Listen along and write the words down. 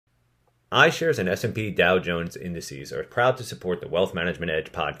iShares and S&P Dow Jones Indices are proud to support the Wealth Management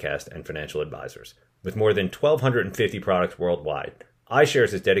Edge podcast and financial advisors. With more than 1,250 products worldwide,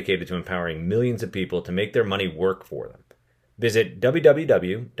 iShares is dedicated to empowering millions of people to make their money work for them. Visit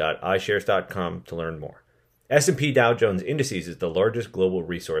www.ishares.com to learn more. S&P Dow Jones Indices is the largest global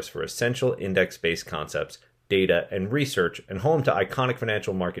resource for essential index-based concepts, data, and research, and home to iconic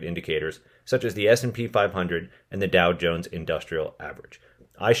financial market indicators such as the S&P 500 and the Dow Jones Industrial Average.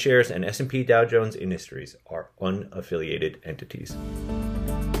 iShares and S&P Dow Jones Industries are unaffiliated entities.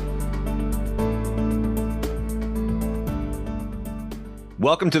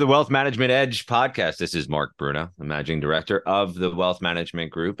 Welcome to the Wealth Management Edge podcast. This is Mark Bruno, the managing director of the Wealth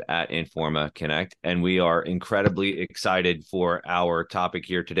Management Group at Informa Connect, and we are incredibly excited for our topic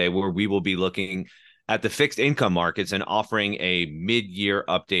here today, where we will be looking at the fixed income markets and offering a mid-year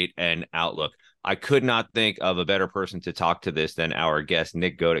update and outlook. I could not think of a better person to talk to this than our guest,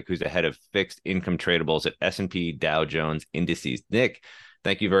 Nick Godec, who's the head of fixed income tradables at S&P Dow Jones Indices. Nick,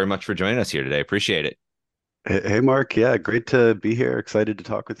 thank you very much for joining us here today. Appreciate it. Hey, Mark. Yeah, great to be here. Excited to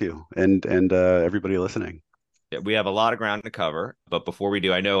talk with you and everybody listening. Yeah, we have a lot of ground to cover, but before we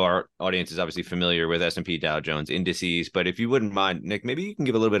do, I know our audience is obviously familiar with S&P Dow Jones Indices, but if you wouldn't mind, Nick, maybe you can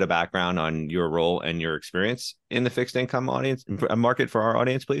give a little bit of background on your role and your experience in the fixed income audience market for our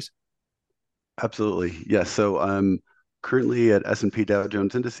audience, please. Absolutely. Yes. So I'm currently at S&P Dow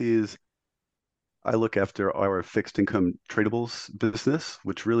Jones Indices. I look after our fixed income tradables business,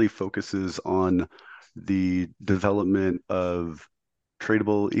 which really focuses on the development of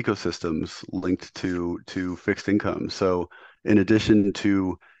tradable ecosystems linked to fixed income. So in addition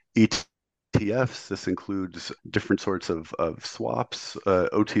to ETFs, this includes different sorts of swaps,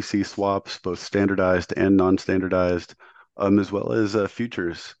 OTC swaps, both standardized and non-standardized, as well as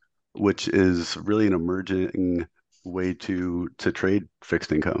futures, which is really an emerging way to trade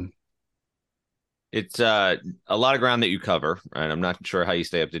fixed income. It's a lot of ground that you cover, and I'm not sure how you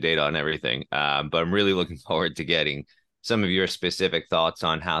stay up to date on everything, but I'm really looking forward to getting some of your specific thoughts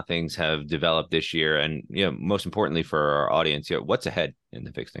on how things have developed this year, and most importantly for our audience, what's ahead in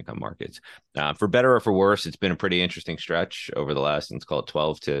the fixed income markets. For better or for worse, it's been a pretty interesting stretch over the last, let's call it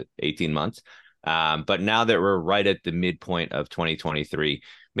 12 to 18 months. But now that we're right at the midpoint of 2023,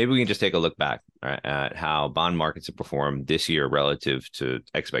 maybe we can just take a look back at how bond markets have performed this year relative to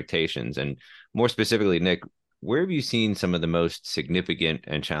expectations. And more specifically, Nick, where have you seen some of the most significant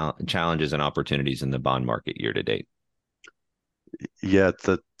and challenges and opportunities in the bond market year to date? Yeah,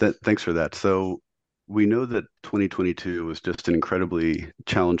 thanks for that. So we know that 2022 was just an incredibly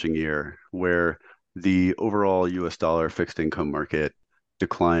challenging year where the overall US dollar fixed income market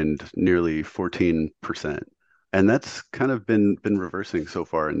declined nearly 14%. And that's kind of been reversing so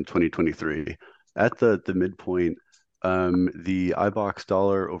far in 2023. At the midpoint, the iBoxx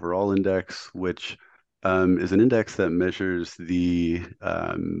Dollar Overall Index, which is an index that measures the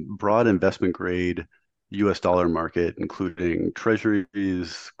broad investment grade US dollar market, including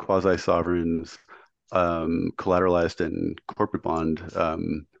treasuries, quasi-sovereigns, collateralized and corporate bond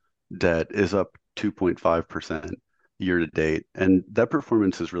debt, is up 2.5% year to date. And that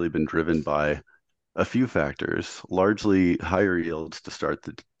performance has really been driven by a few factors, largely higher yields to start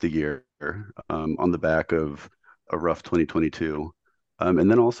the year on the back of a rough 2022,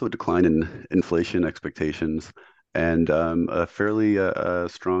 and then also a decline in inflation expectations and a fairly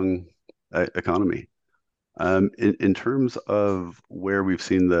strong economy. In terms of where we've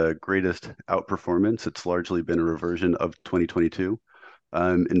seen the greatest outperformance, it's largely been a reversion of 2022.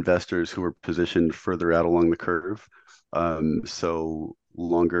 Investors who are positioned further out along the curve, so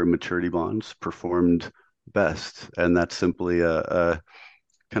longer maturity bonds performed best, and that's simply a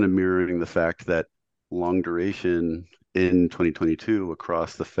kind of mirroring the fact that long duration in 2022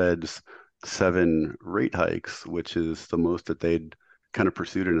 across the Fed's 7 rate hikes, which is the most that they'd kind of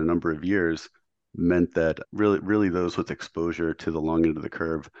pursued in a number of years, meant that really those with exposure to the long end of the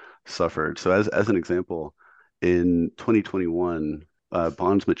curve suffered. So as an example, in 2021,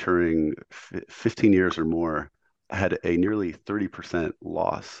 bonds maturing 15 years or more had a nearly 30%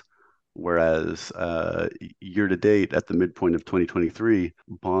 loss, whereas year to date at the midpoint of 2023,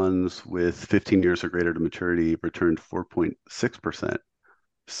 bonds with 15 years or greater to maturity returned 4.6%.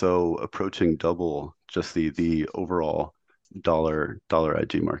 So approaching double just the overall dollar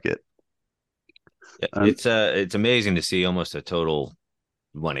IG market. It's amazing to see almost a total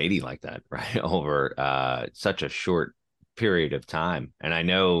 180 like that, right? Over such a short period of time. And I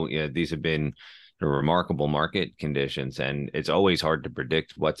know these have been remarkable market conditions, and it's always hard to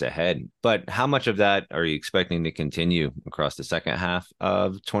predict what's ahead. But how much of that are you expecting to continue across the second half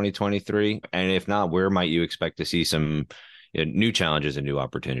of 2023? And if not, where might you expect to see some new challenges and new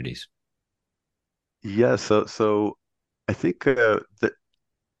opportunities? Yeah, so I think that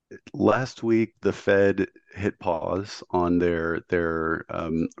last week the Fed hit pause on their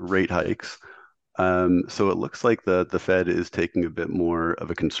rate hikes. So it looks like the Fed is taking a bit more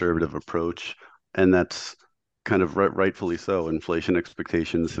of a conservative approach, and that's kind of rightfully so. Inflation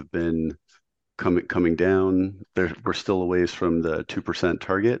expectations have been coming down. We're still a ways from the 2%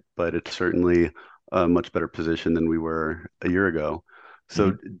 target, but it's certainly a much better position than we were a year ago.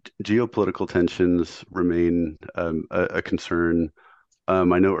 So Mhm. geopolitical tensions remain a concern.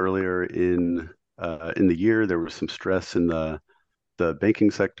 I know earlier in the year there was some stress in the banking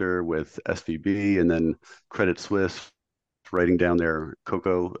sector with SVB and then Credit Suisse writing down their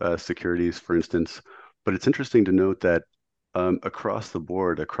cocoa securities, for instance. But it's interesting to note that across the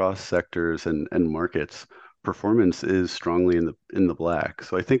board, across sectors and markets, performance is strongly in the black.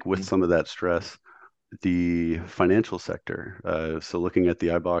 So I think with some of that stress, the financial sector, so looking at the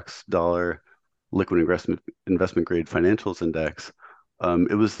iBox dollar liquid investment grade financials index,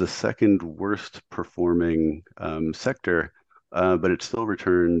 it was the second worst performing sector, but it still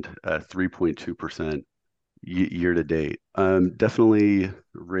returned 3.2% year to date. Definitely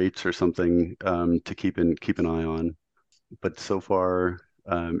rates are something to keep an eye on, but so far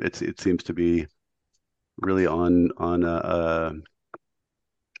it seems to be really on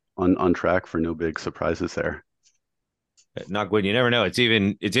track for no big surprises there. Knock wood, you never know. It's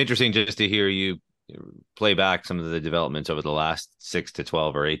interesting just to hear you play back some of the developments over the last 6 to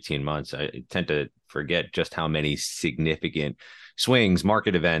 12 or 18 months. I tend to forget just how many significant swings,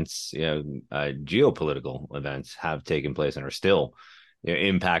 market events, geopolitical events have taken place and are still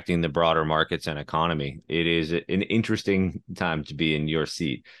impacting the broader markets and economy. It is an interesting time to be in your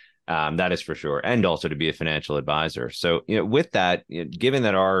seat. That is for sure, and also to be a financial advisor. So, with that, given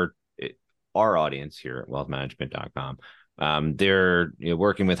that our audience here at wealthmanagement.com, they're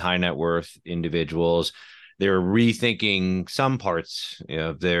working with high net worth individuals. They're rethinking some parts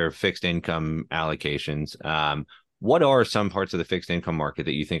of their fixed income allocations. What are some parts of the fixed income market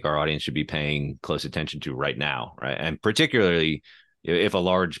that you think our audience should be paying close attention to right now, right? And particularly if a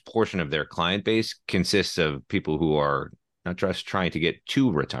large portion of their client base consists of people who are not just trying to get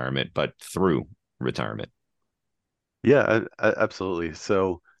to retirement, but through retirement. Yeah, absolutely.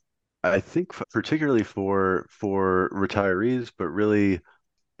 So I think particularly for retirees, but really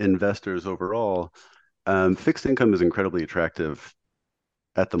investors overall, fixed income is incredibly attractive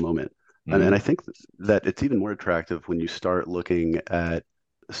at the moment. And I Mm-hmm. think that it's even more attractive when you start looking at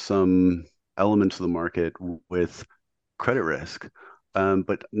some elements of the market with credit risk,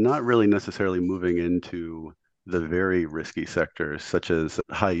 but not really necessarily moving into the very risky sectors such as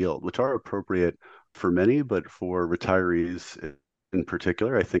high yield, which are appropriate for many, but for retirees in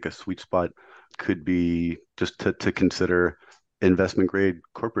particular, I think a sweet spot could be just to consider investment grade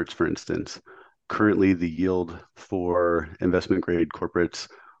corporates, for instance. Currently, the yield for investment grade corporates,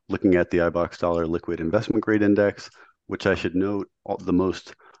 looking at the iBox Dollar Liquid Investment Grade Index, which I should note,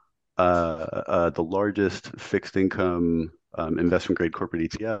 the largest fixed income investment grade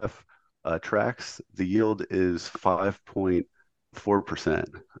corporate ETF tracks, the yield is 5.4%,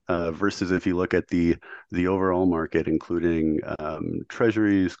 versus if you look at the overall market, including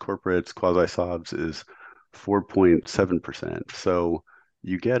treasuries, corporates, quasi-SOBs, is 4.7%. So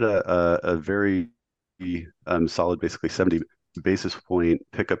you get a very solid, basically 70 basis point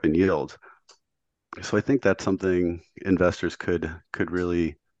pickup in yield. So I think that's something investors could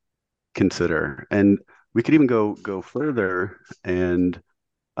really consider. And we could even go further. And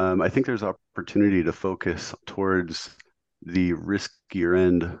I think there's opportunity to focus towards the riskier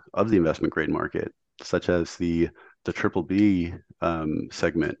end of the investment grade market, such as the triple B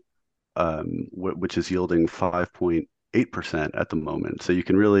segment, which is yielding 5.8% at the moment. So you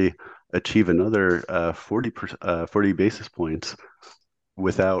can really achieve another 40 basis points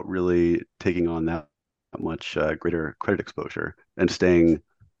without really taking on that much greater credit exposure and staying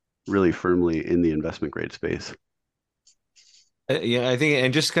really firmly in the investment grade space. Yeah, I think,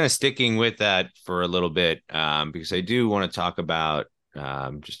 and just kind of sticking with that for a little bit, because I do want to talk about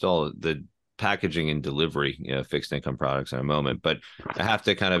just all the packaging and delivery, fixed income products in a moment. But I have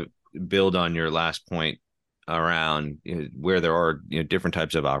to kind of build on your last point around where there are different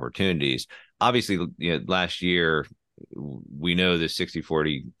types of opportunities. Obviously, last year we know the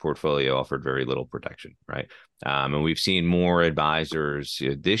 60/40 portfolio offered very little protection, right? And we've seen more advisors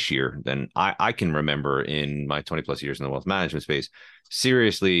this year than I can remember in my 20 plus years in the wealth management space,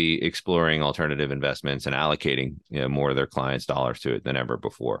 seriously exploring alternative investments and allocating more of their clients' dollars to it than ever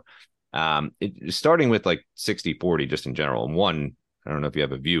before. Starting with like 60/40 just in general. And one, I don't know if you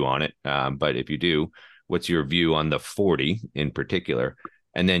have a view on it, but if you do, what's your view on the 40 in particular?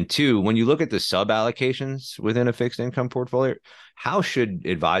 And then two, when you look at the sub allocations within a fixed income portfolio, how should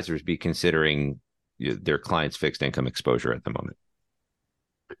advisors be considering their clients' fixed income exposure at the moment?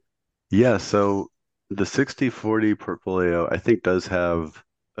 Yeah, so the 60/40 portfolio, I think, does have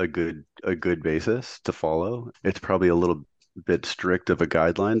a good basis to follow. It's probably a little bit strict of a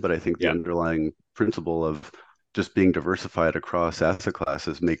guideline, but I think the Yeah. underlying principle of just being diversified across asset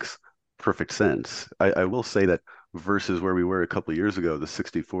classes makes perfect sense. I will say that versus where we were a couple of years ago, the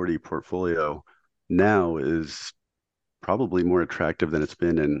 60/40 portfolio now is probably more attractive than it's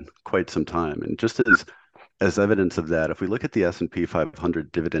been in quite some time. And just as evidence of that, if we look at the S&P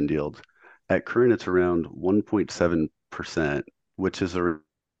 500 dividend yield, at current it's around 1.7%, which is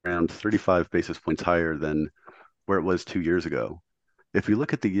around 35 basis points higher than where it was 2 years ago. If we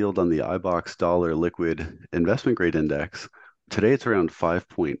look at the yield on the iBox Dollar Liquid Investment Grade Index, today it's around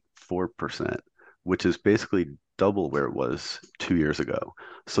 5.4%, which is basically double where it was 2 years ago.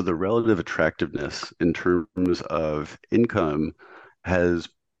 So the relative attractiveness in terms of income has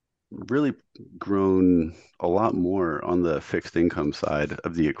really grown a lot more on the fixed income side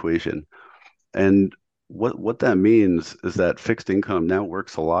of the equation. And what that means is that fixed income now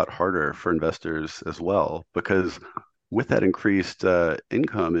works a lot harder for investors as well, because with that increased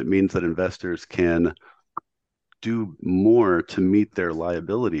income, it means that investors can do more to meet their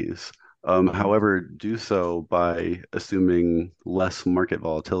liabilities. However, do so by assuming less market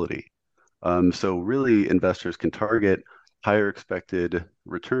volatility. So really, investors can target higher expected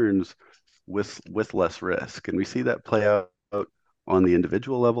returns with less risk, and we see that play out on the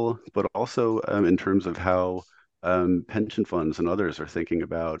individual level, but also in terms of how pension funds and others are thinking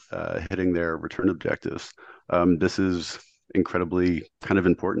about hitting their return objectives. This is incredibly kind of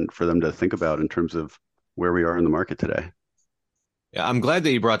important for them to think about in terms of where we are in the market today. Yeah, I'm glad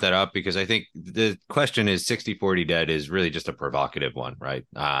that you brought that up because I think the question is 60/40 debt is really just a provocative one, right?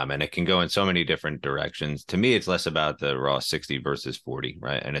 And it can go in so many different directions. To me, it's less about the raw 60 versus 40,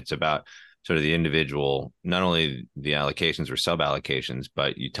 right? And it's about sort of the individual, not only the allocations or sub allocations,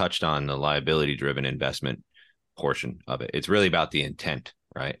 but you touched on the liability driven investment portion of it. It's really about the intent,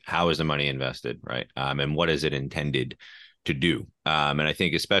 right? How is the money invested, right? And what is it intended to do? And I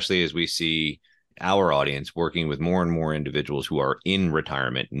think especially as we see our audience working with more and more individuals who are in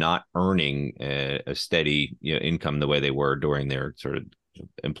retirement, not earning a steady income the way they were during their sort of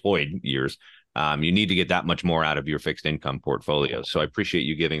employed years. You need to get that much more out of your fixed income portfolio. So I appreciate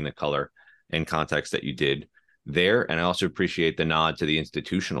you giving the color and context that you did there. And I also appreciate the nod to the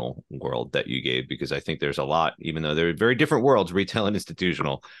institutional world that you gave, because I think there's a lot, even though they're very different worlds, retail and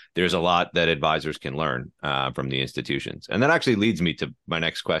institutional, there's a lot that advisors can learn from the institutions. And that actually leads me to my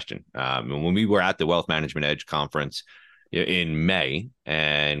next question. When we were at the Wealth Management Edge conference in May,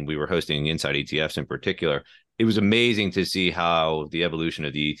 and we were hosting Inside ETFs in particular, it was amazing to see how the evolution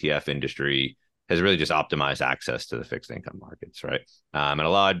of the ETF industry has really just optimized access to the fixed income markets, right? And a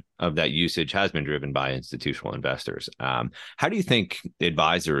lot of that usage has been driven by institutional investors. How do you think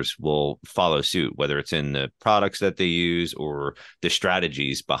advisors will follow suit, whether it's in the products that they use or the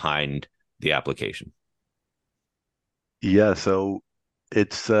strategies behind the application? Yeah, so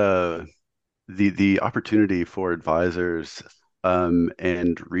it's the opportunity for advisors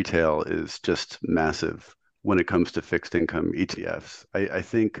and retail is just massive when it comes to fixed income ETFs. I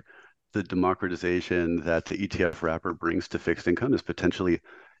think the democratization that the ETF wrapper brings to fixed income is potentially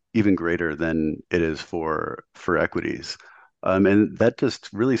even greater than it is for equities. And that just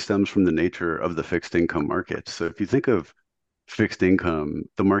really stems from the nature of the fixed income market. So if you think of fixed income,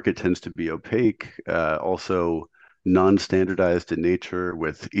 the market tends to be opaque, also non-standardized in nature,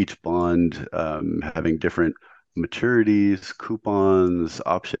 with each bond having different maturities, coupons,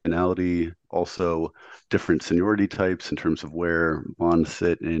 optionality, also different seniority types in terms of where bonds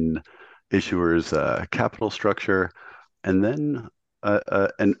sit in issuers' capital structure. And then,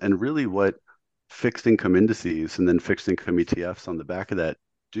 and really what fixed income indices and then fixed income ETFs on the back of that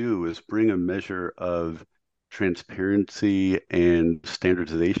do is bring a measure of transparency and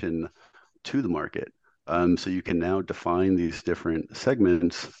standardization to the market. So you can now define these different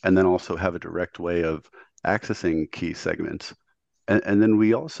segments and then also have a direct way of accessing key segments. And then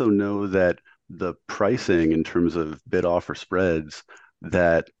we also know that the pricing in terms of bid offer spreads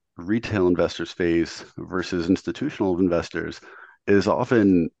that retail investors face versus institutional investors is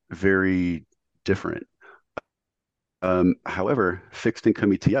often very different. However, fixed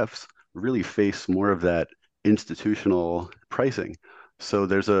income ETFs really face more of that institutional pricing. So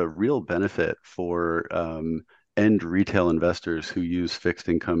there's a real benefit for end retail investors who use fixed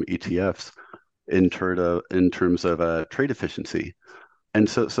income ETFs in terms of trade efficiency. And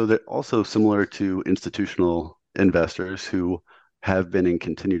so they're also similar to institutional investors who have been and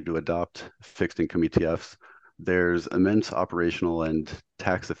continue to adopt fixed income ETFs, there's immense operational and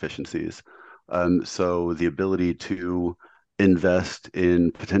tax efficiencies. So the ability to invest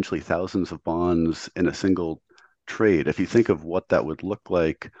in potentially thousands of bonds in a single trade, if you think of what that would look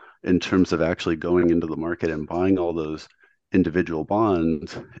like in terms of actually going into the market and buying all those individual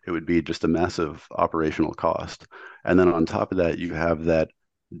bonds, it would be just a massive operational cost. And then on top of that, you have that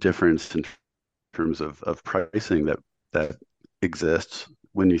difference in terms of pricing that exists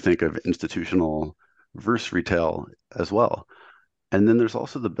when you think of institutional versus retail as well. And then there's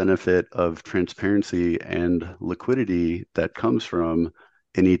also the benefit of transparency and liquidity that comes from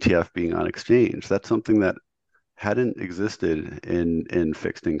an ETF being on exchange. That's something that hadn't existed in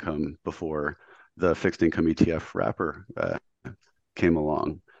fixed income before the fixed income ETF wrapper came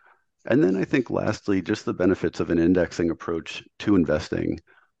along. And then I think lastly, just the benefits of an indexing approach to investing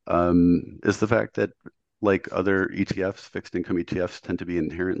is the fact that, like other ETFs, fixed income ETFs tend to be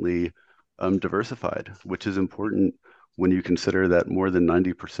inherently diversified, which is important when you consider that more than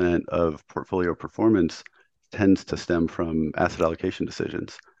 90% of portfolio performance tends to stem from asset allocation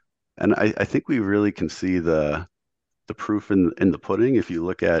decisions. And I think we really can see the proof in the pudding if you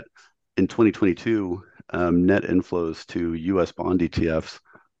look at in 2022, net inflows to US bond ETFs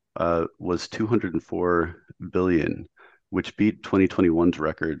was 204 billion, which beat 2021's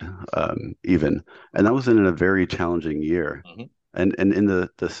record even. And that was in a very challenging year. Mhm. And in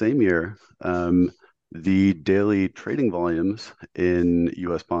the same year, the daily trading volumes in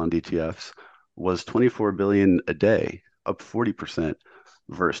US bond ETFs was 24 billion a day, up 40%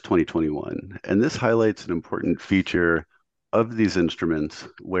 versus 2021. And this highlights an important feature of these instruments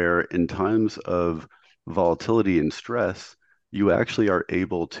where in times of volatility and stress, you actually are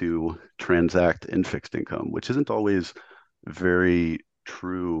able to transact in fixed income, which isn't always very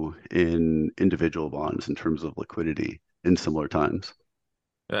true in individual bonds in terms of liquidity in similar times.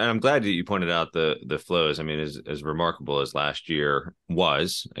 And I'm glad that you pointed out the flows. I mean, as remarkable as last year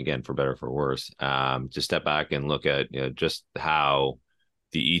was, again, for better or for worse, to step back and look at just how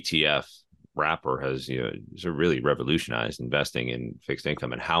the ETF wrapper has sort of really revolutionized investing in fixed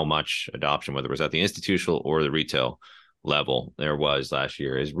income and how much adoption, whether it was at the institutional or the retail level there was last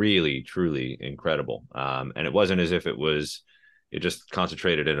year, is really truly incredible. And it wasn't as if it just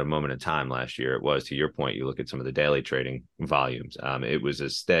concentrated at a moment in time last year. It was, to your point, you look at some of the daily trading volumes. It was a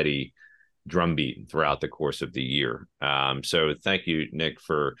steady drumbeat throughout the course of the year. So thank you, Nick,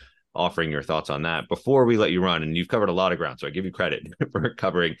 for offering your thoughts on that. Before we let you run, and you've covered a lot of ground, so I give you credit for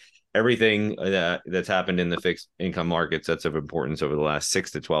covering everything that's happened in the fixed income markets that's of importance over the last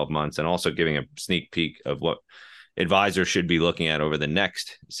 6 to 12 months, and also giving a sneak peek of what advisors should be looking at over the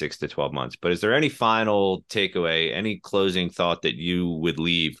next 6 to 12 months. But is there any final takeaway, any closing thought that you would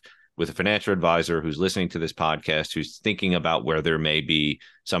leave with a financial advisor who's listening to this podcast, who's thinking about where there may be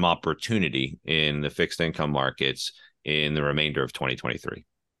some opportunity in the fixed income markets in the remainder of 2023?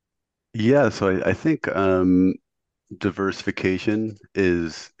 Yeah, so I think diversification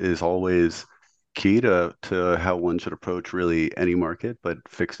is always key to how one should approach really any market, but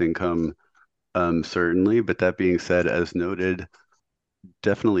fixed income certainly. But that being said, as noted,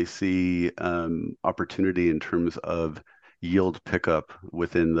 definitely see opportunity in terms of yield pickup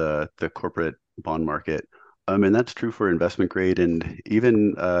within the corporate bond market. And that's true for investment grade and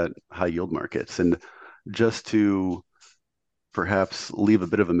even high yield markets. And just to perhaps leave a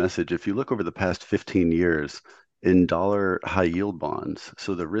bit of a message, if you look over the past 15 years in dollar high yield bonds,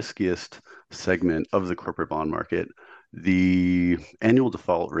 so the riskiest segment of the corporate bond market, the annual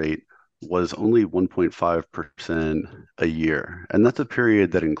default rate was only 1.5% a year. And that's a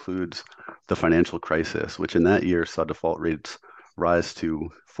period that includes the financial crisis, which in that year saw default rates rise to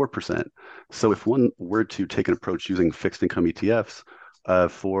 4%. So if one were to take an approach using fixed income ETFs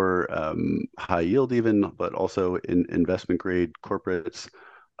for high yield even, but also in investment grade corporates,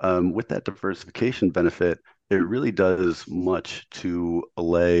 with that diversification benefit, it really does much to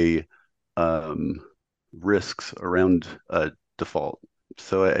allay risks around default.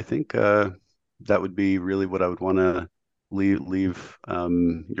 So I think that would be really what I would want to leave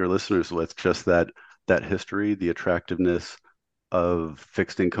your listeners with, just that history, the attractiveness of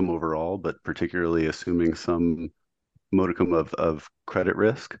fixed income overall, but particularly assuming some modicum of credit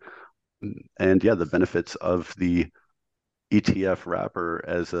risk. And yeah, the benefits of the ETF wrapper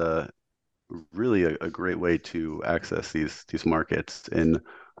as a really a great way to access these markets in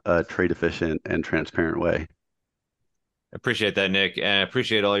a trade efficient and transparent way. Appreciate that, Nick, and I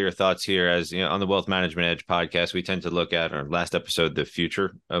appreciate all your thoughts here. As you know, on the Wealth Management Edge podcast, we tend to look at our last episode, the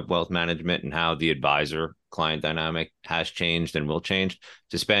future of wealth management and how the advisor client dynamic has changed and will change.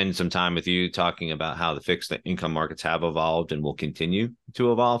 To spend some time with you talking about how the fixed income markets have evolved and will continue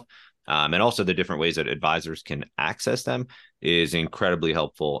to evolve, and also the different ways that advisors can access them is incredibly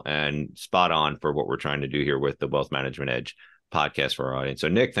helpful and spot on for what we're trying to do here with the Wealth Management Edge podcast for our audience. So,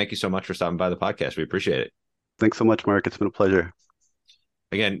 Nick, thank you so much for stopping by the podcast. We appreciate it. Thanks so much, Mark. It's been a pleasure.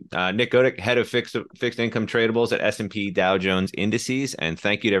 Again, Nick Godec, head of fixed income tradables at S&P Dow Jones Indices. And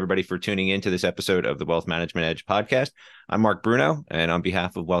thank you to everybody for tuning in to this episode of the Wealth Management Edge podcast. I'm Mark Bruno, and on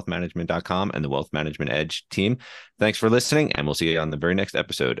behalf of wealthmanagement.com and the Wealth Management Edge team, thanks for listening, and we'll see you on the very next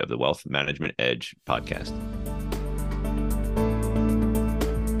episode of the Wealth Management Edge podcast.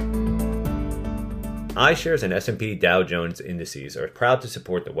 iShares and S&P Dow Jones Indices are proud to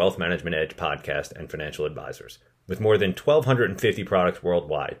support the Wealth Management Edge podcast and financial advisors. With more than 1,250 products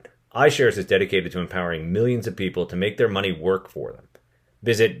worldwide, iShares is dedicated to empowering millions of people to make their money work for them.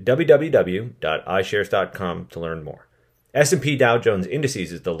 Visit www.ishares.com to learn more. S&P Dow Jones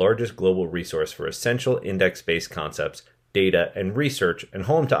Indices is the largest global resource for essential index-based concepts, data, and research, and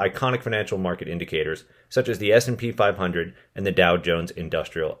home to iconic financial market indicators such as the S&P 500 and the Dow Jones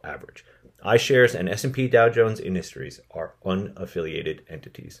Industrial Average. iShares and S&P Dow Jones Industries are unaffiliated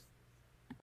entities.